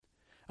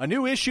A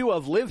new issue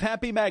of Live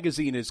Happy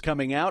magazine is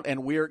coming out,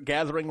 and we're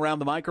gathering around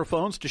the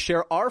microphones to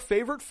share our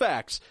favorite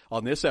facts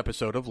on this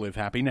episode of Live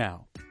Happy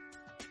Now.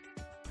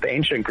 The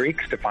ancient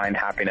Greeks defined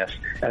happiness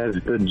as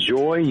the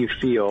joy you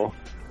feel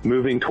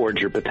moving towards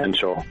your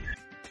potential.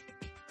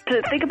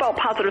 To think about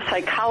positive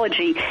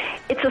psychology,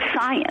 it's a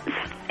science,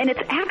 and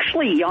it's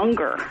actually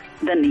younger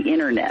than the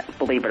internet,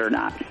 believe it or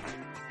not.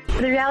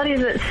 The reality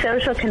is that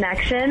social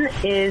connection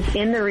is,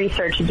 in the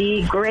research,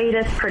 the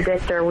greatest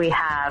predictor we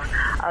have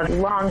of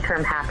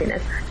long-term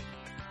happiness.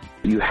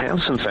 You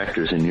have some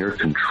factors in your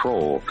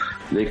control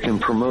that can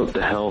promote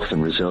the health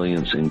and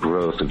resilience and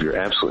growth of your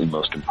absolutely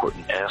most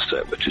important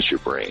asset, which is your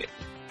brain.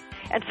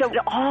 And so it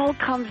all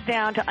comes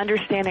down to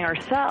understanding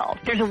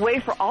ourselves. There's a way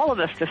for all of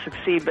us to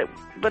succeed,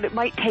 but it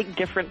might take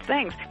different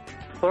things.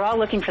 We're all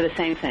looking for the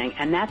same thing,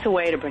 and that's a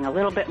way to bring a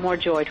little bit more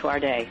joy to our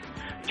day.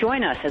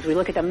 Join us as we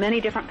look at the many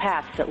different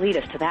paths that lead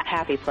us to that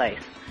happy place.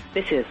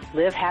 This is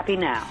Live Happy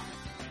Now.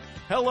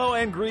 Hello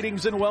and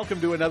greetings and welcome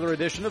to another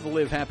edition of the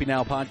Live Happy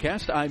Now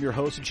podcast. I'm your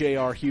host,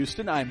 J.R.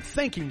 Houston. I'm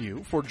thanking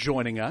you for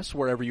joining us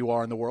wherever you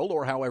are in the world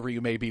or however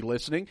you may be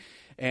listening.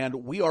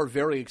 And we are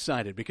very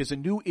excited because a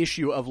new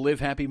issue of Live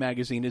Happy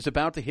magazine is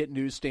about to hit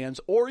newsstands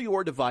or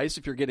your device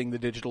if you're getting the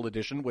digital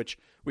edition, which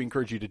we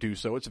encourage you to do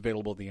so. It's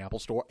available in the Apple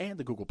Store and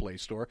the Google Play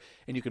Store,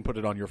 and you can put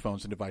it on your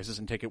phones and devices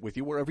and take it with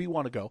you wherever you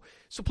want to go.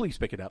 So please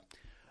pick it up.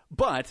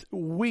 But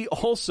we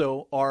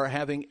also are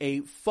having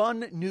a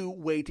fun new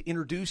way to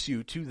introduce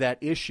you to that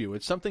issue.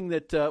 It's something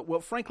that,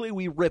 frankly,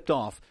 we ripped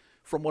off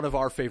from one of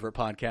our favorite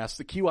podcasts,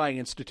 the QI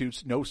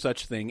Institute's No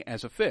Such Thing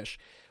as a Fish.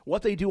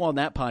 What they do on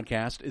that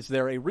podcast is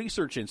they're a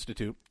research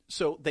institute,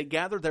 so they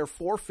gather their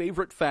 4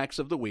 favorite facts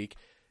of the week,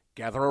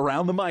 gather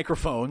around the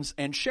microphones,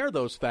 and share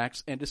those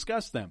facts and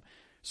discuss them.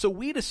 So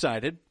we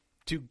decided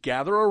to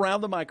gather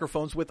around the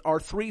microphones with our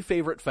 3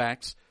 favorite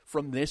facts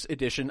from this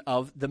edition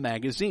of the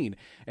magazine.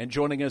 And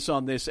joining us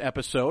on this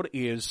episode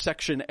is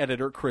section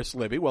editor Chris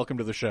Libby. Welcome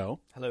to the show.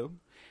 Hello.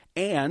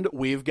 And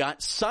we've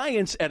got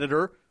science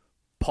editor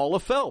Paula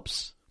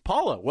Phelps.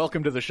 Paula,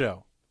 welcome to the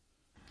show.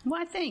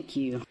 Why, thank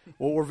you.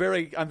 Well,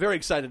 I'm very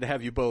excited to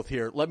have you both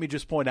here. Let me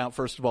just point out,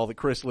 first of all, that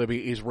Chris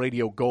Libby is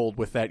radio gold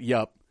with that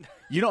yup.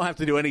 You don't have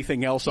to do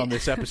anything else on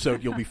this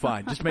episode. You'll be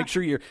fine. Just make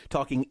sure you're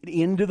talking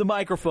into the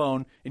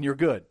microphone and you're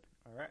good.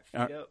 All right.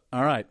 Feet up.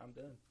 All right. I'm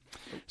done.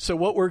 So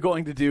what we're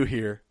going to do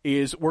here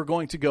is we're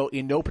going to go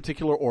in no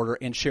particular order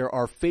and share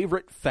our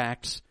favorite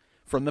facts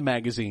from the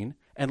magazine.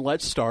 And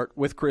let's start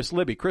with Chris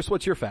Libby. Chris,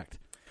 what's your fact?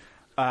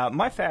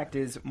 My fact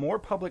is more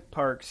public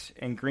parks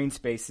and green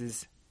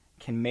spaces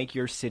can make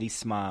your city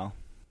smile.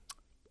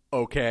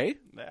 Okay.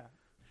 Yeah.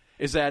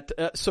 Is that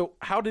so?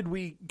 How did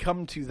we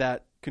come to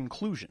that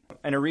conclusion?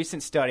 In a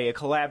recent study, a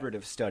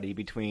collaborative study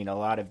between a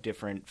lot of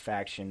different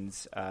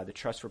factions, the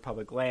Trust for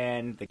Public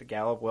Land, the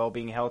Gallup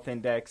Wellbeing Health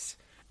Index,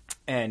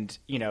 and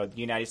the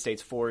United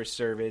States Forest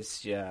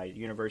Service,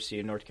 University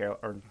of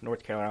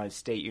North Carolina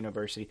State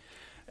University,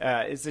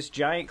 is this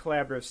giant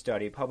collaborative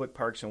study, public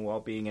parks and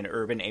well-being in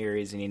urban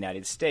areas in the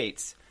United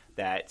States,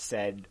 that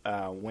said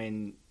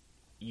when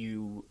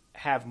you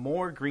have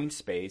more green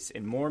space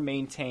and more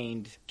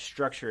maintained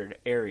structured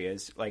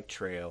areas like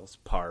trails,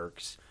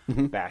 parks,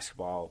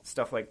 basketball,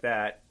 stuff like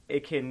that,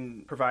 it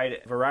can provide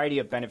a variety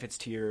of benefits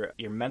to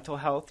your mental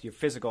health, your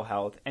physical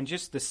health, and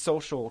just the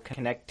social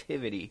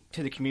connectivity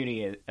to the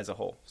community as a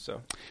whole.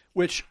 So,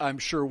 which I'm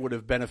sure would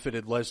have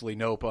benefited Leslie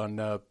Knope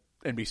on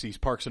NBC's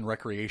Parks and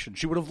Recreation.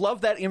 She would have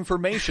loved that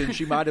information.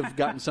 She might have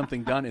gotten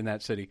something done in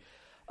that city.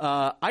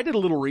 I did a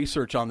little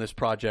research on this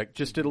project,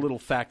 just did a little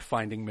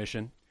fact-finding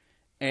mission.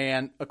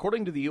 And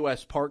according to the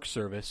U.S. Park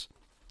Service,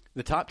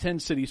 the top 10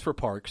 cities for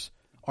parks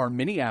are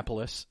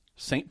Minneapolis,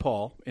 St.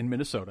 Paul in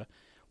Minnesota,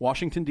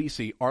 Washington,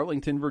 D.C.,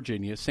 Arlington,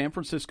 Virginia, San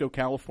Francisco,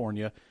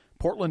 California,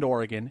 Portland,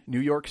 Oregon,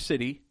 New York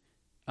City.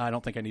 I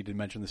don't think I need to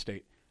mention the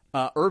state.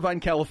 Irvine,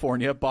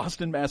 California,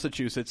 Boston,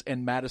 Massachusetts,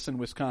 and Madison,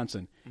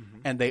 Wisconsin.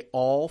 And they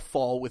all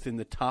fall within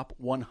the top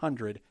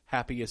 100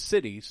 happiest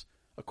cities,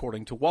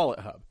 according to Wallet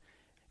Hub.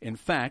 In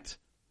fact,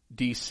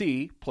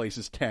 D.C.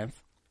 places 10th,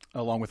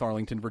 along with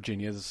Arlington,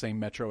 Virginia, the same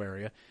metro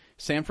area.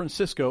 San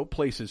Francisco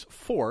places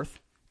 4th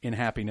in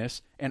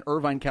happiness, and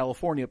Irvine,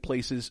 California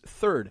places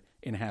 3rd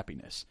in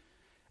happiness.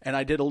 And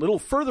I did a little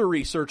further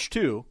research,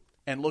 too,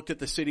 and looked at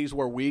the cities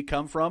where we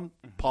come from.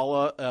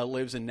 Paula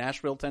lives in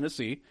Nashville,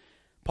 Tennessee.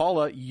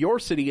 Paula, your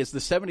city is the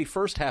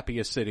 71st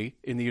happiest city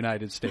in the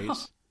United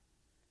States,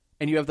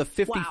 and you have the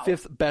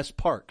 55th best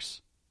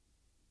parks.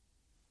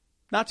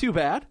 Not too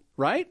bad,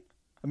 right?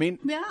 I mean,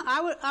 yeah,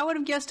 I would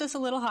have guessed us a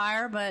little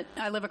higher, but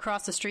I live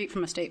across the street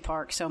from a state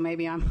park, so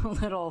maybe I'm a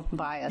little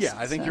biased. Yeah,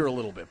 I think you're a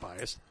little bit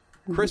biased.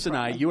 Chris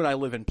and you and I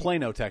live in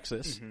Plano,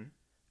 Texas.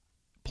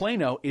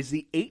 Plano is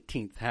the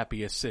 18th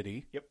happiest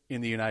city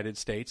in the United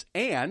States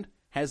and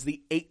has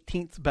the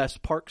 18th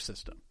best park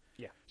system.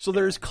 Yeah. So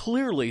there's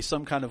clearly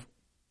some kind of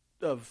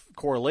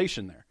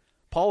correlation there.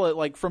 Paula,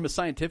 like from a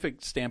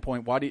scientific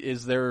standpoint, why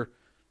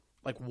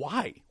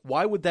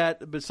would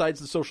that, besides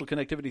the social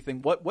connectivity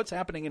thing, what's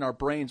happening in our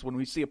brains when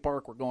we see a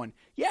park, we're going,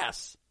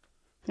 yes.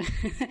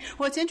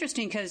 Well, it's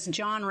interesting because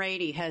John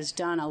Rady has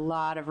done a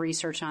lot of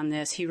research on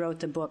this. He wrote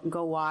the book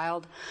Go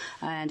Wild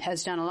and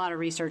has done a lot of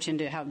research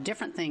into how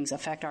different things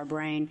affect our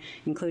brain,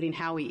 including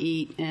how we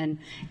eat and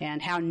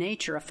how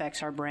nature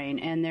affects our brain.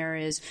 And there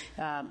is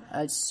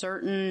a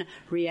certain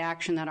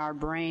reaction that our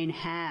brain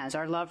has.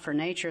 Our love for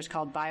nature is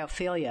called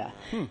biophilia.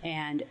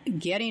 And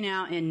getting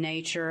out in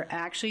nature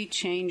actually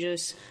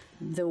changes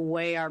the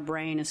way our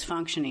brain is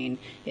functioning.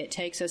 It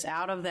takes us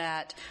out of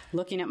that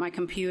looking at my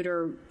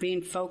computer,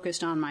 being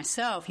focused on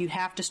myself. You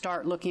have to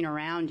start looking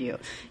around you.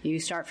 You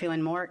start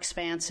feeling more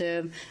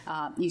expansive.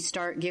 You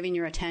start giving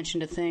your attention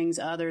to things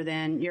other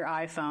than your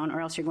iPhone, or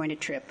else you're going to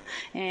trip.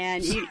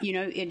 And,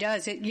 it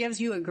does. It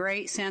gives you a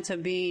great sense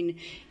of being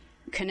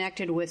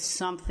connected with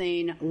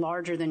something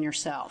larger than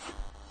yourself.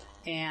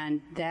 And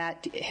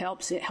that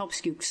helps. It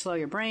helps you slow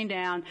your brain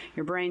down.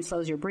 Your brain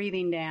slows your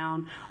breathing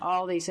down.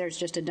 All these, there's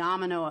just a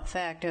domino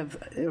effect of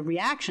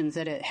reactions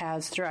that it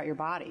has throughout your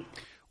body.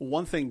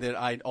 One thing that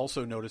I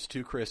also noticed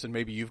too, Chris, and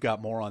maybe you've got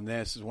more on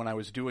this, is when I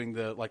was doing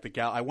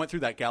I went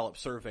through that Gallup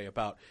survey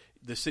about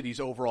the city's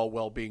overall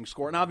well-being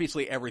score, and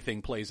obviously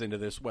everything plays into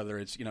this, whether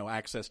it's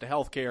access to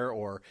healthcare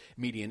or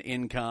median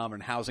income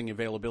and housing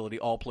availability,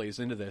 all plays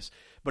into this.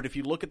 But if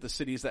you look at the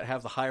cities that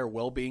have the higher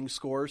well-being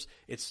scores,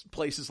 it's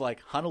places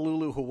like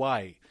Honolulu,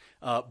 Hawaii,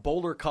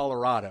 Boulder,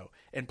 Colorado,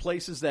 and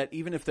places that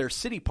even if their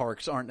city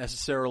parks aren't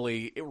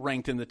necessarily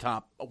ranked in the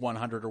top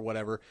 100 or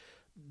whatever,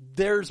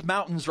 there's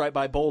mountains right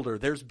by Boulder.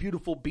 There's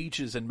beautiful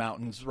beaches and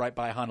mountains right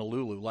by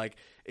Honolulu. Like,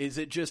 is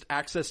it just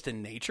access to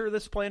nature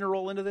that's playing a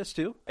role into this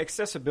too?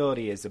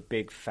 Accessibility is a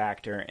big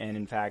factor, and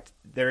in fact,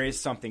 there is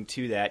something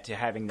to that, to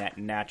having that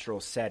natural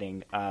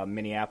setting.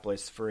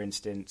 Minneapolis, for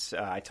instance,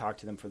 I talked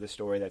to them for the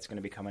story that's going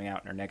to be coming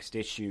out in our next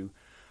issue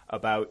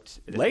about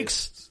the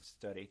lakes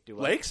study.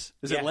 Lakes?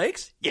 Is it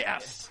lakes?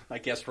 Yes. I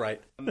guessed right.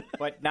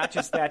 But not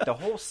just that, the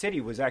whole city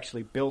was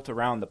actually built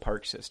around the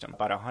park system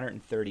about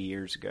 130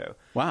 years ago.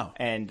 Wow.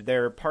 And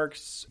their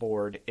parks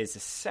board is a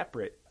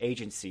separate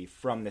agency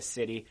from the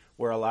city,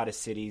 where a lot of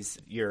cities,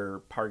 your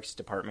parks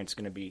department's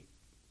going to be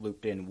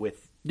looped in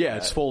with. Yeah,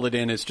 it's folded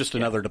in. It's just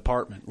another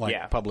department,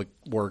 like Public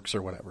Works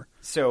or whatever.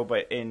 So,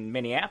 but in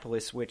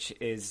Minneapolis, which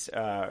is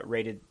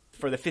rated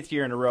for the 5th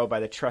year in a row by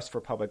the Trust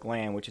for Public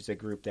Land, which is a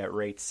group that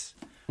rates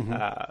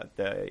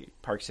the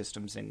park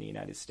systems in the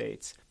United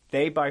States,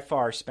 they by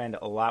far spend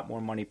a lot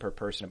more money per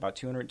person, about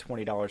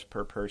 $220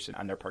 per person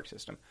on their park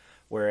system.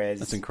 Whereas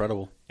that's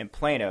incredible. In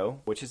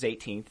Plano, which is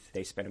 18th,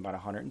 they spend about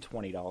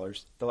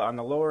 $120. On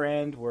the lower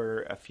end,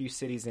 where a few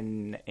cities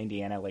in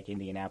Indiana, like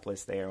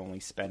Indianapolis, they only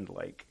spend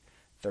like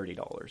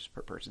 $30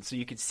 per person. So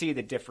you can see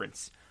the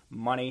difference.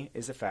 Money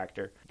is a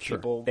factor. Sure.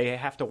 People, they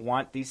have to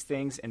want these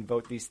things and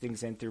vote these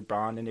things in through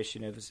bond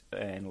initiatives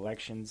and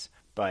elections,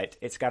 but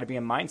it's got to be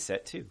a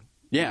mindset too.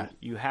 Yeah.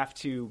 You have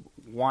to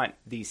want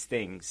these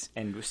things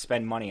and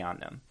spend money on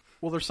them.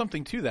 Well, there's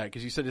something to that,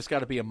 because you said it's got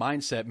to be a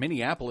mindset.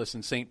 Minneapolis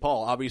and St.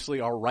 Paul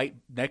obviously are right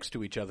next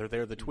to each other.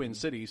 They're the twin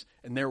cities,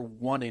 and they're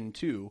 1 and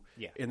 2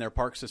 in their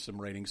park system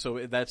rating.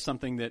 So that's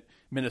something that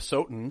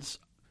Minnesotans,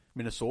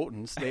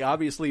 they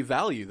obviously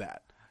value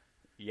that.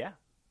 Yeah.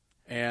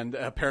 And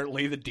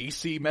apparently the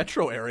D.C.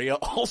 metro area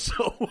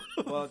also.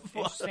 Well,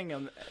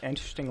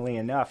 interestingly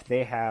enough,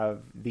 they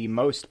have the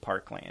most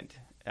parkland,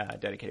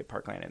 dedicated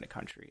parkland in the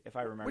country, if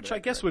I remember. Which I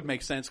guess would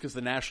make sense, because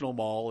the National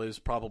Mall is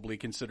probably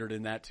considered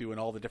in that too, and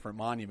all the different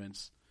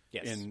monuments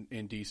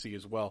in D.C.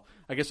 as well.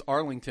 I guess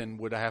Arlington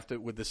would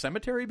the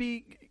cemetery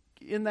be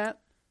in that?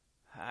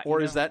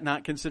 Or is that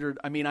not considered?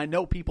 I mean, I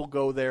know people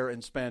go there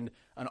and spend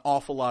an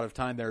awful lot of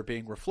time there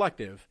being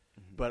reflective,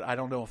 but I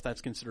don't know if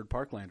that's considered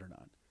parkland or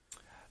not.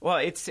 Well,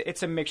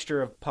 it's a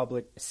mixture of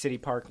public city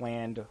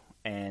parkland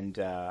and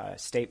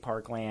state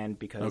parkland,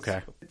 because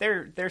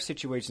their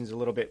situation is a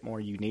little bit more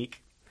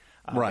unique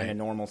than a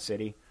normal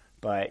city.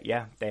 But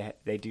yeah,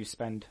 they do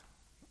spend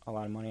a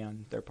lot of money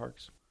on their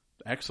parks.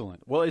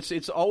 Excellent. Well,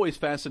 it's always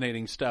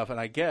fascinating stuff, and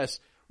I guess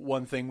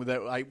one thing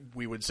that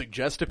we would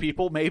suggest to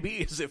people maybe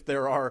is, if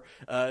there are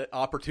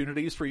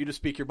opportunities for you to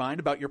speak your mind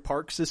about your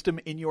park system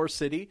in your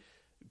city,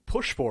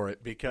 push for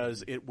it,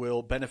 because it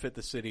will benefit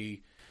the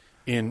city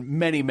in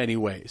many, many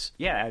ways.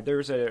 Yeah,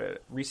 there's a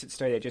recent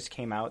study that just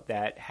came out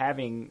that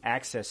having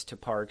access to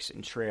parks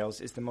and trails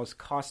is the most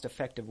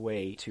cost-effective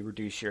way to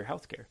reduce your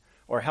healthcare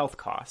or health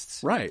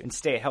costs, and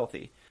stay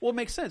healthy. Well, it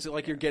makes sense.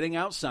 Like, you're getting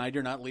outside,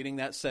 you're not leading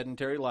that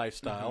sedentary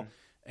lifestyle,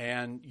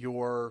 and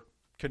you're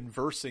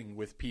conversing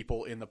with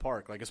people in the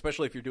park. Like,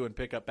 especially if you're doing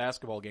pickup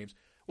basketball games,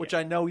 which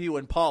I know you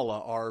and Paula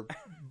are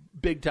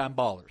big-time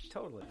ballers.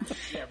 Totally.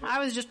 I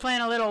was just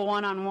playing a little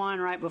one-on-one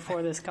right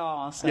before this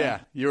call. So. Yeah,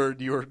 you're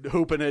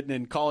hooping it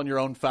and calling your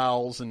own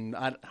fouls, and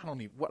I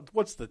don't even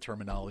what's the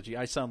terminology?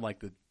 I sound like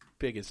the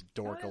biggest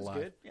dork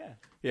alive. Good.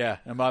 Yeah.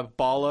 Am I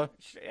baller?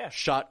 Yeah.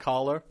 Shot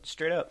caller?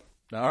 Straight up.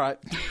 All right.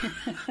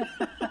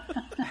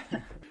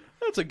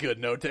 That's a good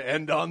note to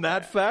end on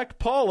that fact.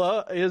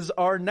 Paula is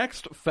our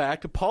next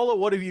fact. Paula,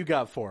 what have you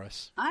got for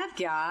us? I've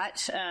got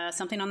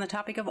something on the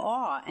topic of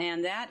awe,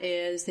 and that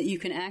is that you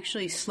can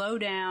actually slow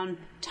down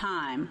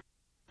time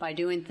by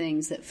doing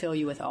things that fill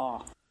you with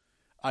awe.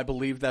 I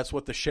believe that's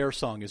what the Cher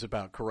song is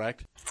about,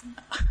 correct?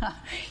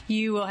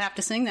 You will have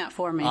to sing that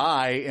for me.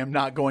 I am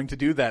not going to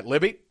do that.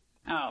 Libby?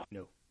 Oh.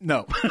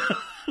 No.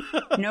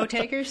 No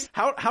takers?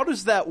 How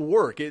does that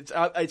work? It's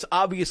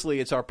obviously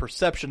it's our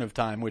perception of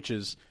time, which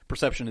is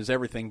perception is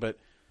everything, but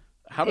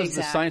how does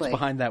the science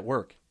behind that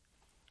work?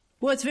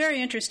 Well, it's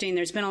very interesting.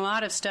 There's been a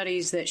lot of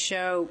studies that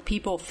show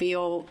people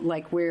feel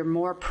like we're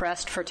more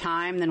pressed for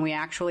time than we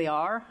actually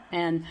are.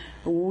 And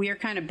we're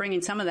kind of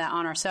bringing some of that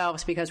on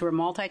ourselves because we're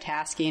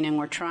multitasking and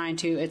we're trying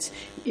to,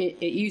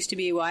 it used to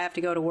be, well, I have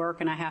to go to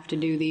work and I have to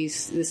do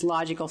this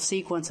logical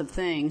sequence of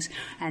things.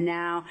 And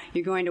now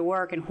you're going to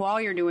work, and while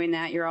you're doing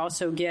that, you're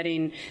also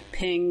getting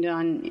pinged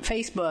on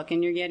Facebook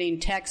and you're getting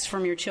texts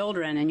from your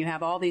children and you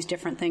have all these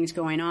different things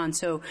going on.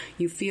 So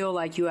you feel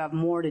like you have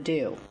more to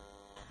do.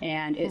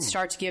 And it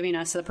starts giving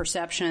us the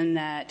perception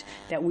that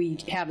we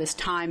have this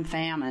time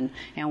famine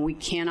and we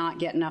cannot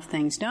get enough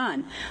things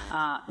done.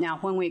 Now,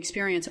 when we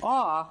experience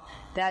awe,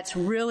 that's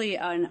really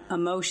an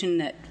emotion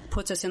that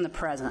puts us in the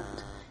present.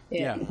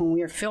 When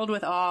we are filled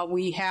with awe,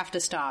 we have to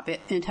stop.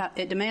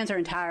 It demands our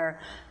entire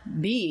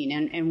being,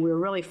 and we're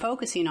really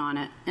focusing on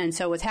it. And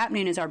so what's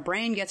happening is our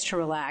brain gets to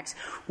relax.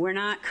 We're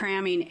not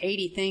cramming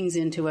 80 things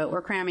into it.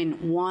 We're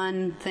cramming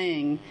one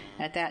thing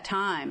at that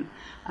time.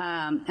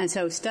 And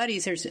so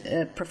studies, there's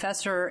a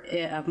professor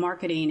of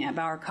marketing at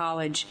Bauer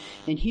College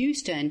in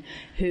Houston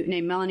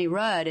named Melanie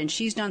Rudd, and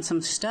she's done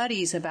some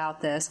studies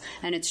about this,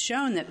 and it's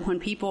shown that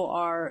when people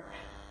are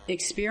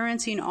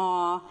experiencing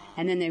awe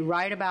and then they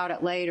write about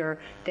it later,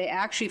 they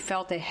actually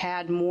felt they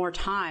had more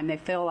time. They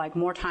feel like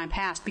more time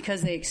passed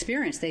because they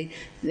experienced,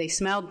 they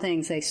smelled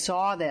things, they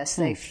saw this,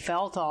 they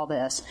felt all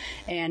this.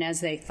 And as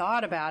they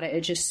thought about it,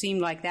 it just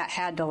seemed like that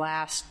had to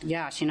last,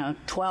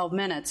 12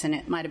 minutes, and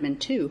it might have been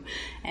 2.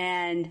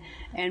 And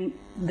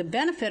the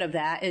benefit of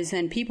that is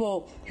then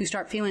people who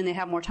start feeling they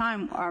have more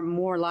time are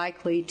more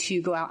likely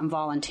to go out and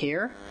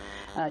volunteer.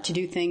 To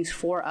do things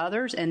for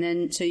others, and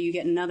then so you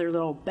get another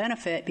little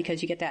benefit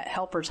because you get that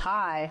helper's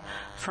high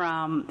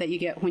from that you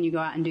get when you go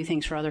out and do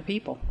things for other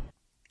people.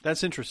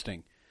 That's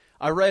interesting.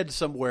 I read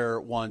somewhere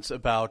once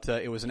about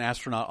it was an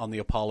astronaut on the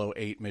Apollo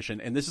 8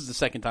 mission, and this is the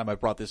second time I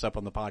brought this up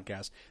on the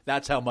podcast.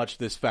 That's how much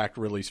this fact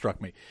really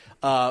struck me.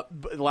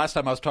 Last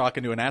time I was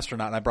talking to an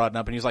astronaut, and I brought it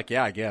up, and he's like,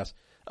 yeah, I guess.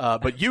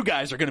 But you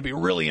guys are going to be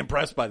really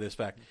impressed by this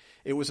fact.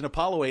 It was an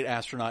Apollo 8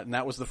 astronaut, and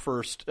that was the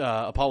first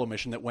Apollo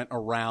mission that went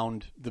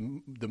around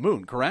the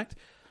moon, correct?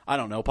 I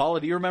don't know. Paula,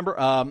 do you remember?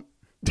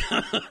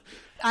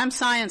 I'm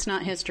science,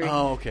 not history.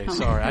 Oh, okay.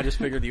 Sorry. I just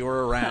figured you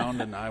were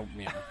around, and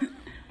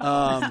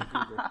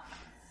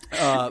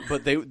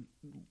but they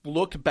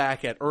looked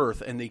back at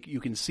Earth, and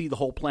you can see the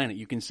whole planet.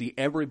 You can see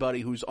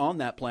everybody who's on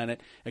that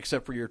planet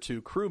except for your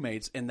 2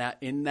 crewmates, and that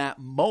in that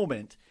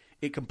moment,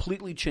 it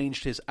completely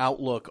changed his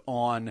outlook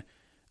on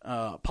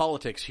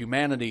politics,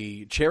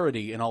 humanity,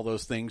 charity, and all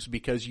those things,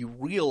 because you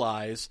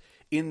realize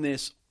in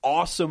this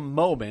awesome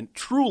moment,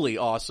 truly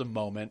awesome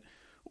moment,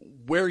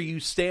 where you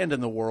stand in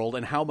the world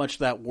and how much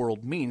that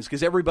world means.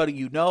 Because everybody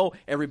you know,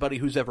 everybody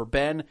who's ever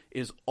been,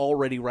 is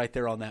already right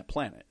there on that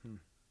planet.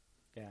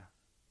 Yeah.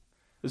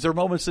 Is there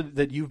moments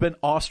that you've been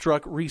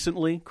awestruck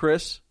recently,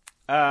 Chris?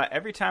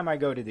 Every time I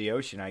go to the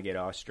ocean, I get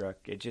awestruck.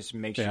 It just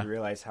makes you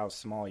realize how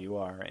small you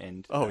are.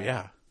 And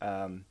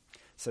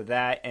so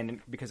that,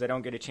 and because I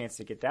don't get a chance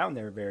to get down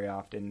there very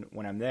often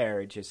when I'm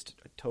there, it just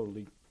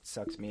totally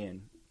sucks me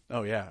in.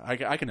 Oh, yeah.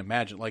 I can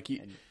imagine. Like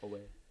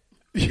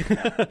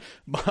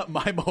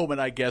my moment,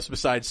 I guess,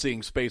 besides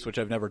seeing space, which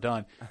I've never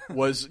done,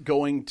 was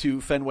going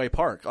to Fenway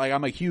Park. Like,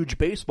 I'm a huge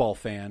baseball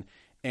fan,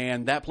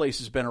 and that place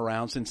has been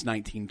around since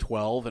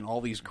 1912, and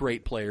all these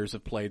great players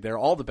have played there.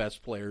 All the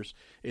best players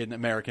in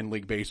American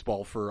League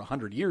Baseball for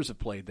 100 years have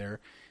played there.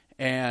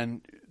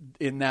 And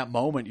in that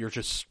moment, you're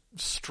just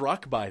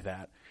struck by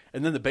that.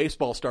 And then the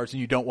baseball starts,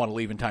 and you don't want to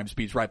leave, and time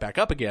speeds right back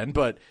up again.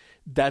 But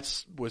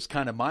was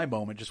kind of my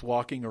moment, just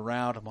walking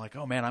around. I'm like,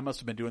 oh, man, I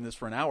must have been doing this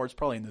for an hour. It's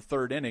probably in the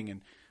 3rd inning,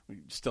 and we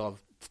still have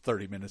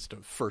 30 minutes to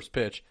first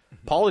pitch.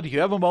 Paula, do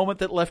you have a moment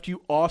that left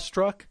you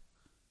awestruck?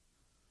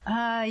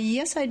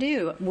 Yes, I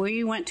do.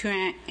 We went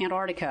to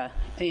Antarctica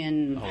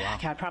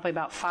probably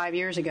about 5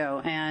 years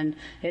ago, and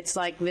it's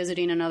like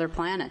visiting another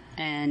planet.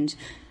 And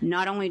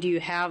not only do you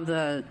have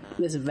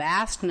this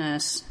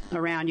vastness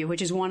around you,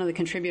 which is one of the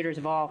contributors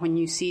of awe, when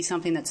you see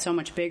something that's so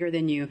much bigger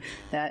than you,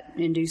 that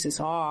induces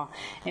awe.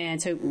 And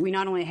so we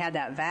not only had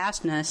that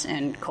vastness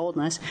and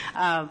coldness,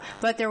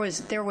 but there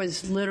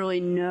was literally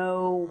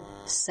no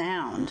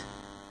sound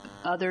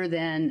other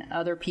than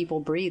other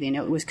people breathing.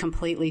 It was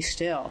completely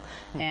still.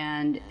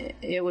 And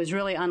it was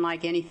really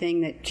unlike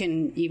anything that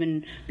can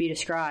even be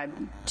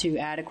described to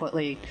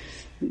adequately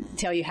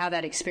tell you how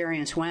that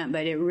experience went.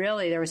 But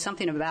there was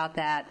something about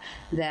that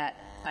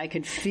I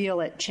could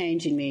feel it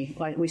changing me.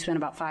 Like, we spent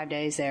about 5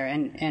 days there,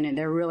 and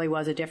there really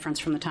was a difference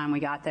from the time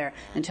we got there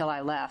until I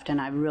left. And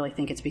I really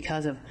think it's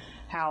because of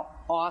how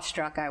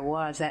awestruck I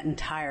was that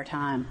entire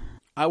time.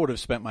 I would have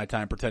spent my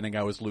time pretending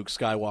I was Luke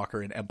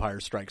Skywalker in Empire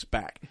Strikes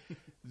Back.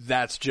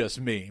 That's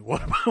just me.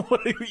 What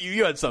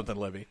you had something,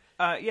 Libby?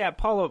 Yeah,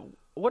 Paula,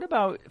 what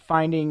about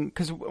finding,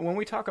 because when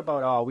we talk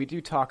about awe, we do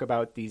talk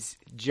about these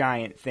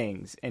giant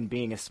things and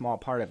being a small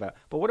part of it.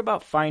 But what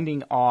about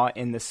finding awe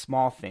in the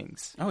small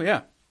things? Oh,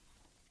 yeah.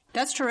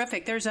 That's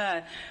terrific.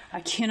 I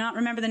cannot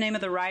remember the name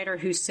of the writer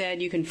who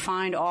said you can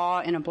find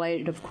awe in a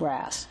blade of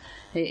grass.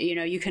 You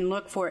know, you can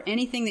look for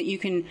anything that you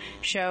can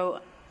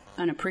show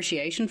an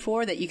appreciation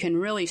for, that you can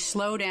really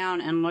slow down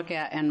and look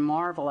at and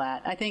marvel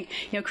at. I think,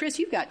 you know, Chris,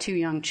 you've got 2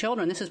 young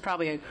children. This is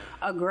probably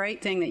a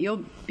great thing that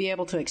you'll be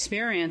able to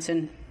experience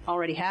and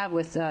already have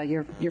with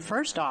your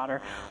first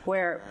daughter,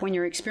 where when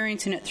you're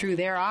experiencing it through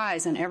their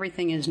eyes and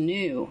everything is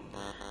new,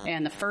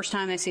 and the first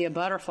time they see a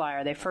butterfly,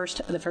 or the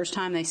first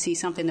time they see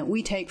something that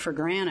we take for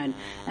granted,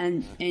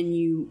 and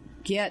you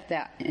get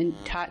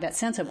that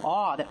sense of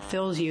awe that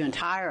fills you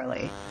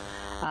entirely.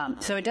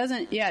 So it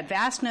doesn't.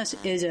 Vastness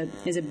is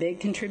a big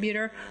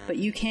contributor, but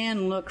you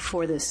can look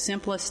for the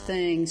simplest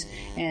things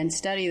and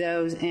study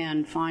those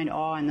and find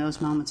awe in those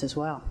moments as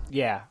well.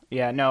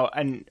 No,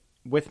 and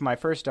with my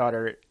first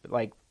daughter,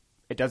 like,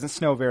 it doesn't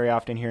snow very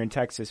often here in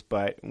Texas,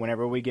 but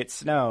whenever we get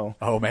snow,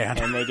 oh man,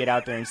 and they get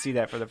out there and see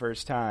that for the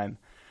first time.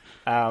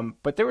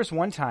 But there was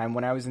one time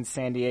when I was in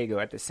San Diego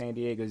at the San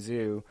Diego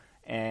Zoo,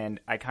 and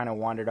I kind of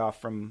wandered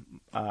off from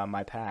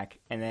my pack,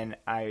 and then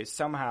I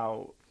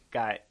somehow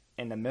got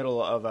in the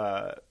middle of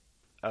a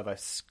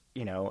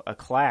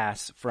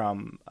class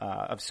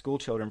of school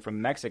children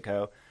from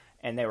Mexico,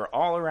 and they were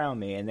all around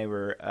me, and they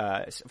were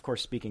of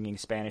course speaking in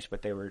Spanish,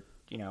 but they were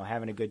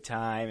having a good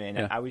time,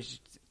 and I was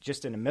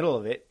just in the middle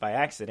of it by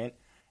accident.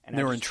 And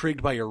they were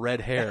intrigued by your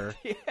red hair.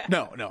 Yeah.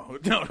 No,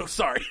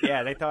 sorry.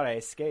 Yeah, they thought I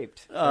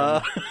escaped.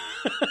 But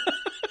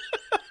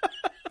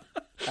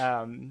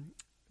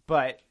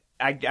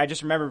I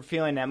just remember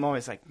feeling that moment.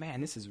 It's like, man,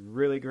 this is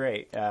really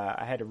great.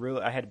 I had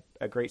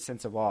a great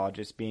sense of awe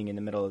just being in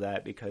the middle of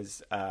that,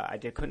 because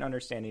couldn't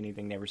understand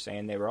anything they were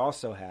saying. They were all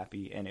so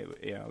happy, and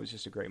it was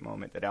just a great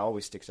moment that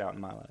always sticks out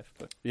in my life.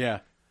 But yeah.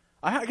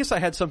 I guess I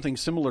had something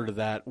similar to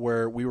that,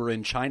 where we were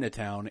in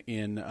Chinatown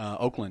in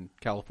Oakland,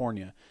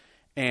 California,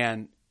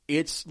 and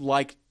it's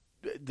like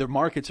the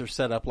markets are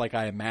set up like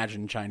I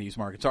imagine Chinese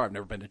markets are. I've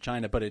never been to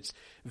China, but it's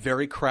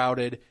very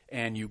crowded,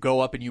 and you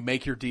go up and you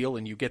make your deal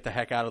and you get the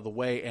heck out of the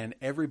way, and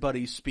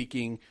everybody's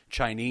speaking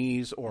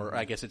Chinese, or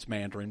I guess it's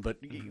Mandarin, but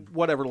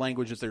whatever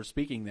languages they're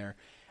speaking there.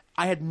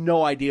 I had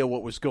no idea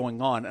what was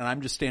going on, and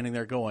I'm just standing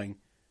there going,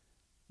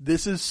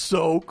 this is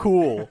so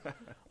cool.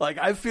 Like,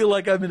 I feel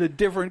like I'm in a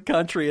different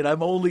country and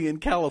I'm only in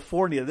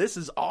California. This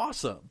is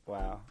awesome.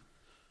 Wow.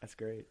 That's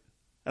great.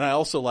 And I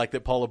also like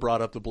that Paula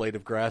brought up the blade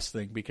of grass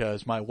thing,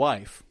 because my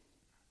wife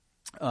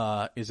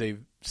is a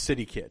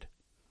city kid,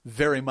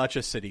 very much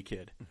a city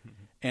kid.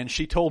 And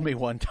she told me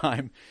one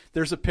time,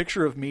 there's a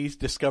picture of me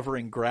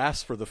discovering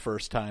grass for the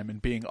first time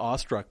and being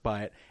awestruck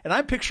by it. And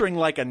I'm picturing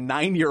like a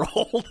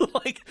 9-year-old,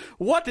 like,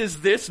 what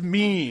does this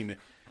mean?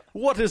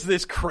 What is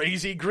this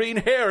crazy green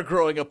hair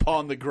growing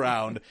upon the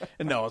ground?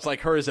 And no, it's like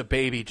her as a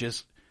baby,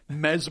 just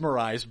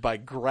mesmerized by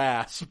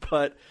grass.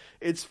 But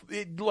it's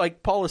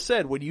like Paula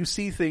said, when you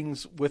see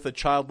things with a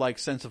childlike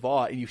sense of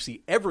awe and you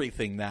see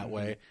everything that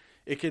way,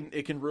 it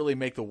can really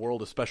make the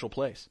world a special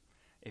place.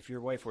 If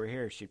your wife were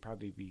here, she'd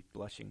probably be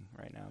blushing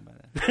right now by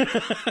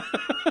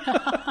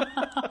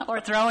that. Or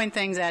throwing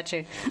things at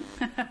you.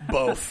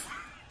 Both.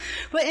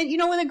 But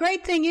the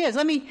great thing is,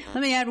 let me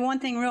add one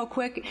thing real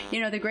quick.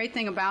 The great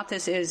thing about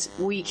this is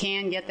we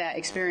can get that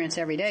experience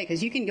every day,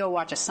 because you can go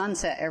watch a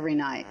sunset every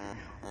night,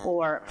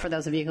 or for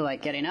those of you who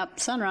like getting up,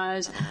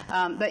 sunrise.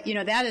 But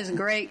that is a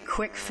great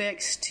quick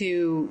fix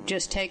to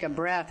just take a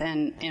breath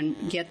and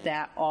get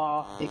that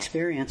awe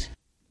experience.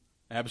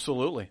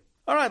 Absolutely.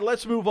 All right,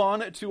 let's move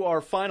on to our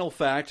final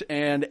fact,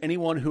 and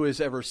anyone who has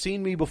ever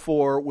seen me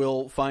before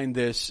will find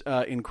this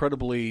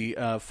incredibly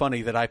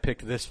funny that I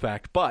picked this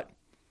fact, but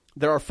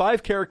there are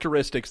 5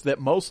 characteristics that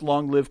most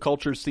long-lived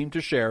cultures seem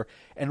to share,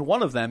 and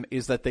one of them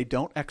is that they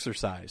don't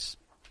exercise.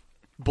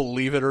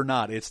 Believe it or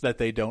not, it's that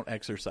they don't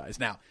exercise.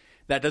 Now,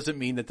 that doesn't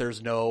mean that there's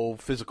no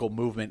physical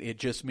movement. It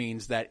just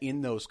means that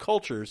in those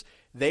cultures,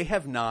 they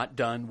have not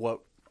done what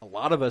a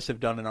lot of us have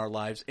done in our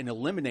lives and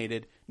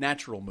eliminated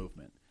natural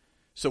movement.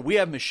 So we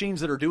have machines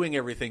that are doing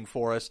everything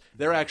for us.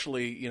 They're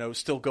actually,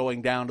 still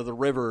going down to the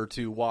river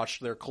to wash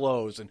their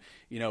clothes and,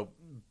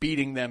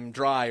 beating them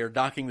dry, or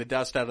knocking the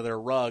dust out of their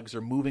rugs,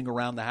 or moving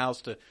around the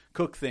house to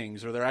cook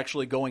things, or they're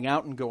actually going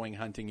out and going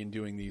hunting and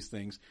doing these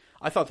things.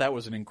 I thought that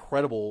was an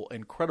incredible,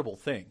 incredible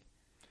thing.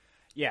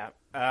 Yeah.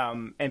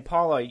 And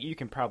Paula, you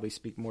can probably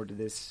speak more to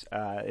this.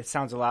 It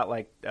sounds a lot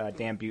like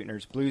Dan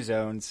Buettner's Blue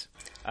Zones.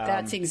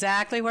 That's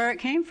exactly where it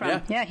came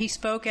from. Yeah, he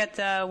spoke at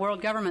the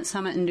World Government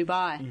Summit in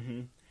Dubai.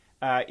 Mm-hmm.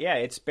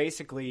 It's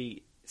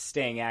basically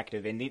staying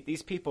active, and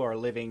these people are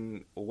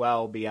living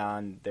well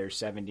beyond their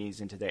 70s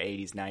into their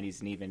 80s, 90s,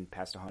 and even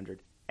past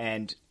 100.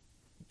 And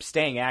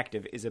staying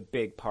active is a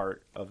big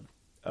part of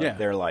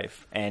their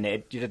life. And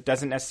it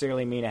doesn't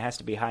necessarily mean it has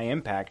to be high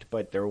impact,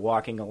 but they're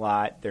walking a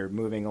lot, they're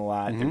moving a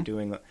lot,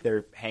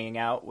 they're hanging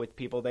out with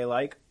people they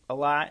like a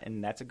lot,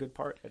 and that's a good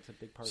part. That's a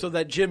big part. So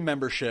that gym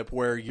membership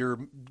where you're,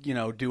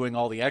 doing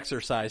all the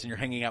exercise and you're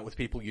hanging out with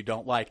people you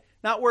don't like,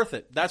 not worth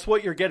it. That's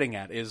what you're getting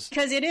at is.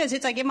 Because it is.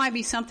 It's like it might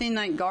be something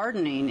like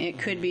gardening. It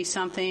could be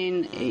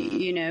something,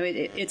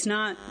 it's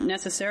not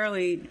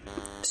necessarily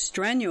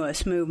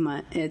strenuous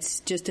movement. It's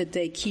just that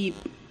they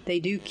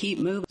do keep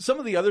moving. Some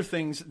of the other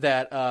things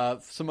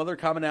that, some other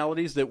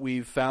commonalities that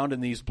we've found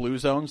in these blue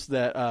zones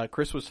that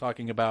Chris was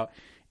talking about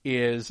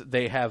is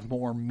they have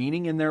more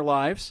meaning in their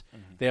lives,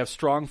 they have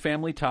strong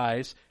family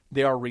ties,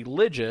 they are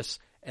religious,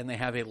 and they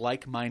have a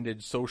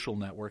like-minded social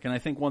network. And I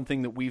think one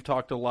thing that we've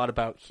talked a lot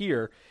about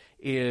here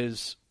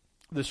is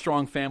the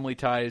strong family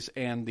ties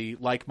and the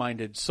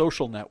like-minded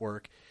social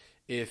network.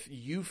 If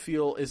you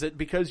feel, is it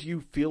because you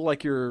feel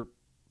like you're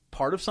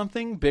part of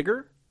something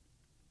bigger?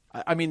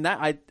 I mean,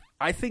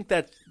 I think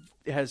that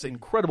has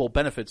incredible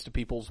benefits to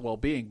people's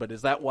well-being, but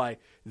is that why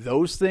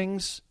those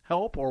things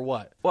help or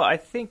what? Well, I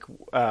think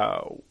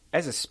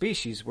as a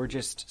species, we're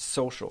just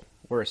social.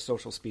 We're a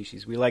social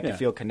species. We like to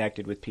feel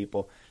connected with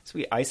people. So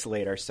we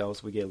isolate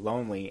ourselves, we get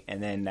lonely,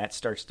 and then that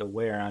starts to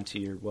wear onto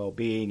your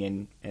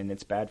well-being, and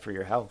it's bad for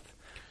your health.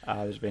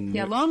 There's been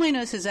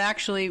loneliness is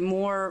actually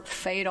more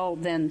fatal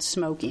than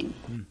smoking.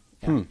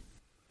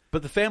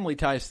 But the family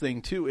ties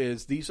thing, too,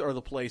 is these are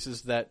the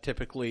places that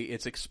typically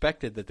it's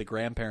expected that the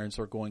grandparents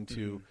are going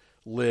to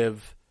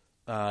live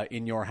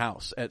in your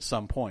house at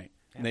some point.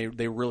 And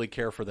they really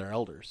care for their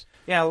elders.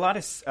 Yeah, a lot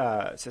of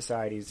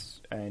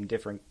societies in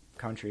different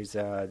countries,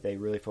 they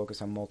really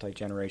focus on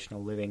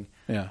multi-generational living.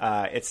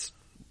 Yeah. It's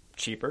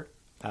cheaper,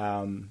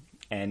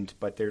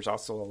 but there's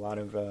also a lot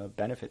of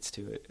benefits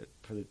to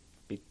it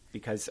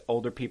because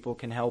older people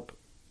can help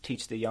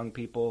teach the young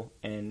people,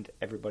 and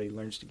everybody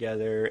learns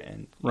together.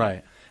 And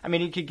right. I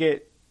mean, it could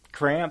get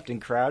cramped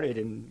and crowded,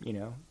 and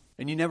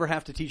And you never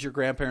have to teach your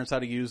grandparents how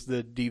to use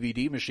the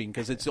DVD machine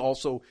because it's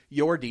also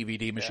your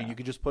DVD machine. You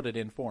can just put it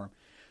in for them.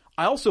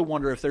 I also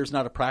wonder if there's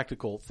not a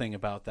practical thing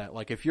about that.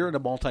 Like if you're in a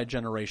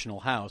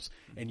multi-generational house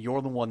and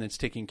you're the one that's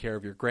taking care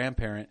of your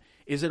grandparent,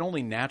 is it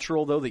only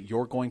natural, though, that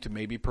you're going to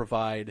maybe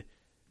provide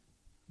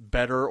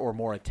better or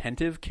more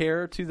attentive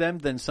care to them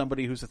than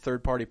somebody who's a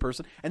third-party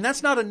person? And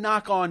that's not a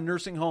knock on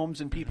nursing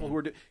homes and people who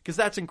are because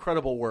that's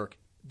incredible work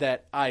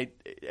that I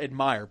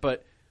admire.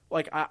 But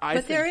I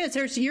but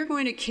there's you're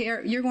going to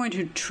care. You're going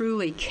to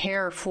truly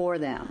care for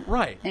them,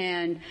 right?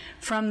 And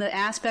from the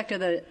aspect of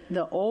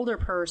the older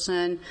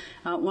person,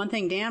 one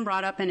thing Dan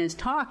brought up in his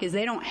talk is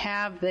they don't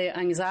have the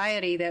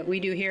anxiety that we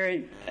do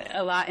here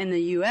a lot in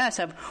the U.S.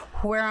 of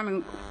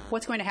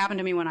what's going to happen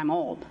to me when I'm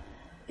old.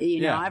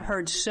 I've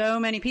heard so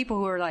many people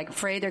who are like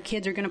afraid their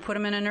kids are going to put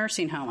them in a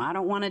nursing home. I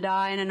don't want to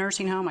die in a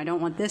nursing home. I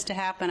don't want this to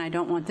happen. I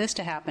don't want this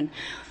to happen.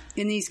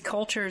 In these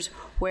cultures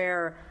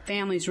where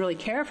families really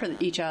care for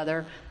each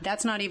other,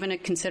 that's not even a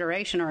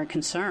consideration or a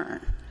concern.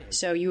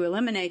 So you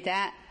eliminate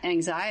that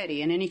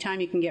anxiety, and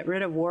anytime you can get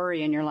rid of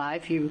worry in your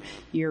life,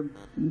 you're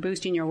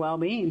boosting your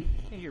well-being.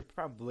 You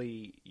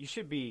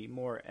should be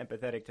more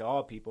empathetic to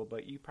all people,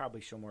 but you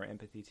probably show more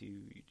empathy to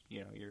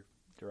your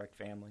direct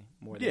family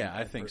more than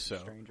I think so.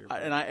 Stranger.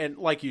 And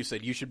like you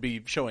said, you should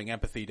be showing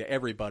empathy to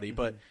everybody.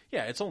 But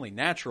it's only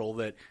natural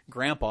that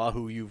Grandpa,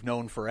 who you've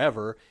known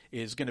forever,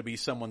 is going to be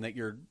someone that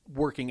you're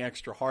working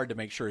extra hard to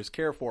make sure is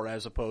cared for,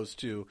 as opposed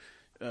to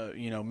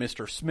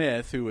Mr.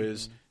 Smith, who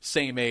is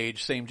same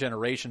age, same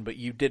generation, but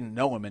you didn't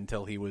know him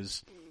until he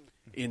was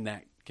in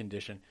that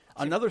condition.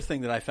 Another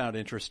thing that I found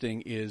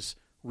interesting is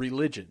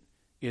religion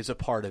is a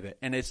part of it.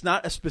 And it's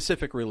not a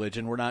specific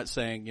religion. We're not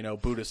saying,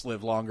 Buddhists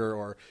live longer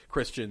or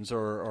Christians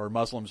or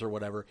Muslims or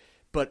whatever.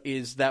 But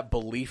is that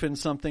belief in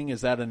something?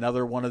 Is that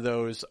another one of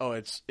those,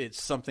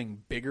 it's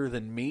something bigger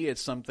than me?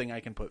 It's something I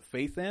can put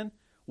faith in?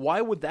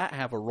 Why would that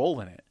have a role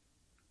in it?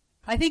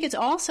 I think it's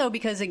also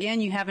because, again,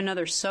 you have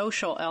another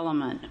social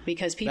element.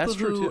 Because people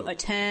who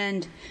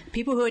attend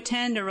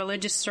a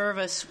religious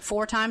service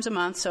 4 times a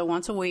month, so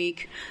once a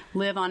week,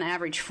 live on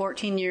average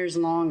 14 years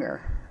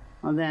longer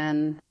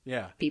than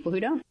people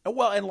who don't.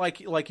 Well, and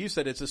like you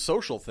said, it's a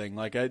social thing.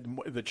 Like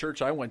the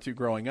church I went to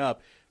growing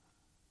up,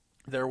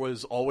 there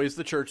was always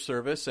the church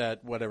service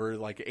at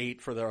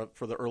 8 for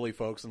the early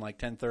folks and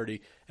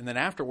 10:30, and then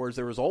afterwards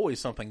there was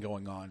always something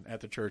going on at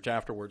the church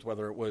afterwards,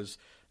 whether it was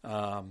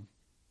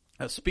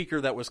a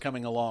speaker that was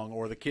coming along,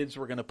 or the kids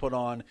were going to put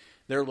on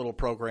their little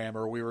program,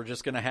 or we were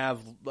just going to have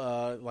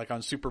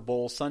on Super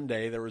Bowl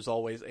Sunday, there was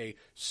always a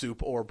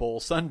soup or bowl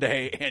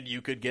Sunday, and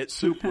you could get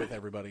soup with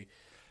everybody.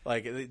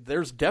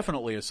 There's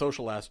definitely a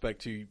social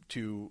aspect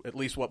to at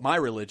least what my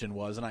religion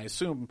was, and I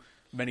assume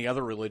many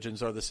other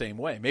religions are the same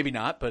way. Maybe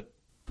not, but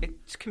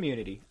it's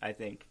community, I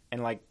think.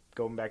 And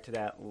going back to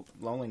that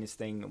loneliness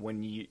thing,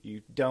 when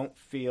you don't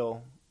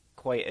feel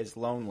quite as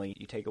lonely,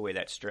 you take away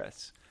that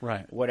stress.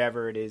 Right.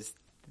 Whatever it is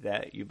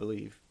that you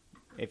believe.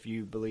 If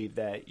you believe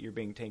that you're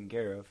being taken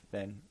care of,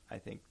 then I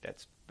think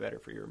that's better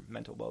for your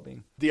mental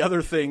well-being. The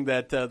other thing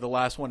that the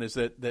last one is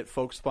that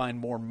folks find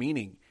more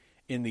meaning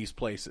in these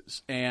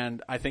places.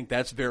 And I think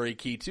that's very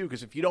key too,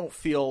 because if you don't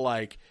feel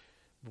like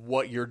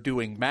what you're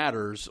doing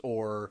matters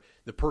or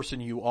the person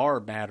you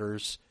are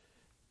matters,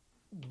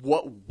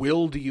 what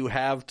will do you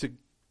have to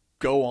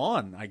go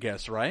on, I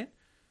guess, right?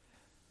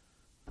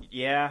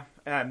 Yeah.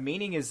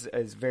 Meaning is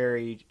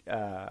very,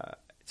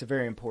 it's a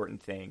very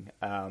important thing.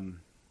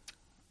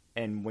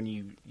 And when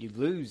you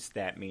lose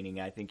that meaning,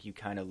 I think you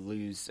kind of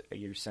lose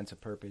your sense of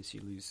purpose.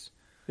 You lose.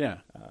 Yeah.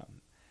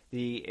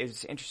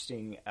 It's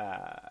interesting.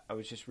 I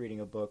was just reading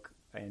a book,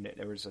 and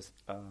there was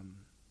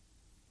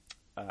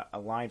a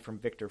line from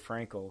Viktor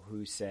Frankl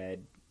who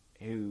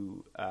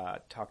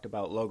talked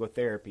about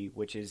logotherapy,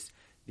 which is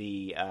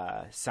the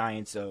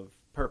science of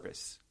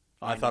purpose.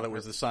 I thought it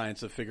was the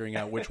science of figuring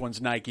out which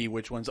one's Nike,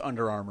 which one's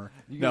Under Armour.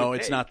 No,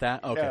 it's not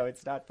that? Okay. No,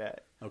 it's not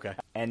that. Okay.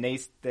 And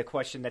the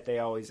question that they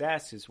always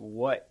ask is,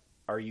 what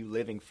are you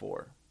living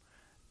for?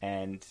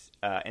 And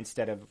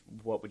instead of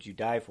what would you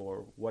die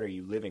for, what are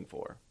you living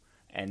for?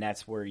 And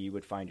that's where you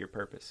would find your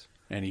purpose.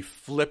 And he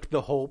flipped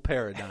the whole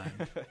paradigm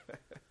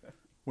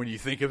when you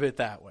think of it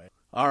that way.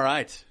 All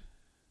right.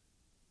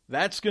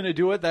 That's going to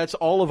do it. That's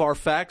all of our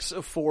facts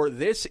for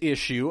this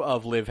issue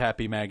of Live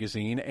Happy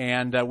Magazine.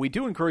 And we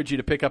do encourage you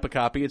to pick up a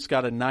copy. It's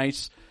got a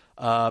nice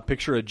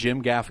picture of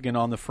Jim Gaffigan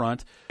on the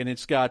front. And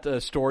it's got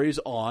stories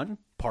on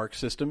park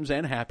systems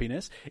and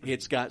happiness.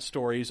 It's got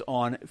stories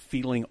on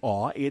feeling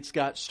awe. It's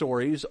got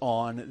stories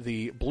on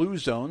the blue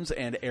zones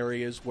and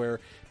areas where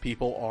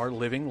people are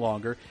living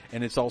longer.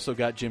 And it's also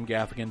got Jim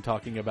Gaffigan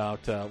talking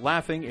about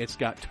laughing. It's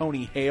got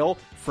Tony Hale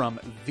from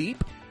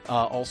Veep.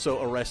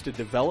 Also, Arrested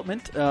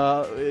Development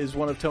is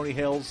one of Tony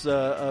Hale's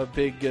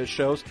big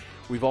shows.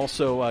 We've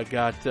also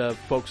got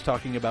folks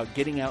talking about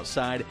getting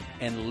outside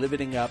and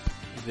living up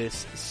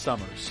this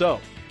summer.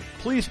 So,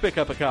 please pick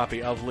up a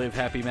copy of Live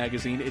Happy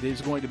Magazine. It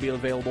is going to be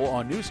available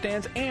on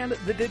newsstands and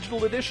the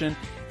digital edition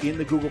in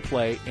the Google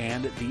Play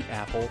and the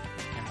Apple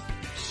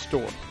App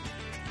Store.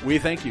 We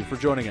thank you for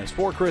joining us.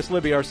 For Chris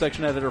Libby, our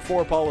section editor,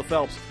 for Paula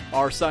Phelps,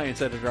 our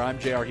science editor, I'm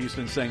J.R.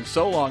 Houston saying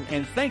so long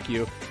and thank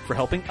you for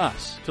helping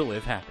us to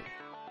live happy.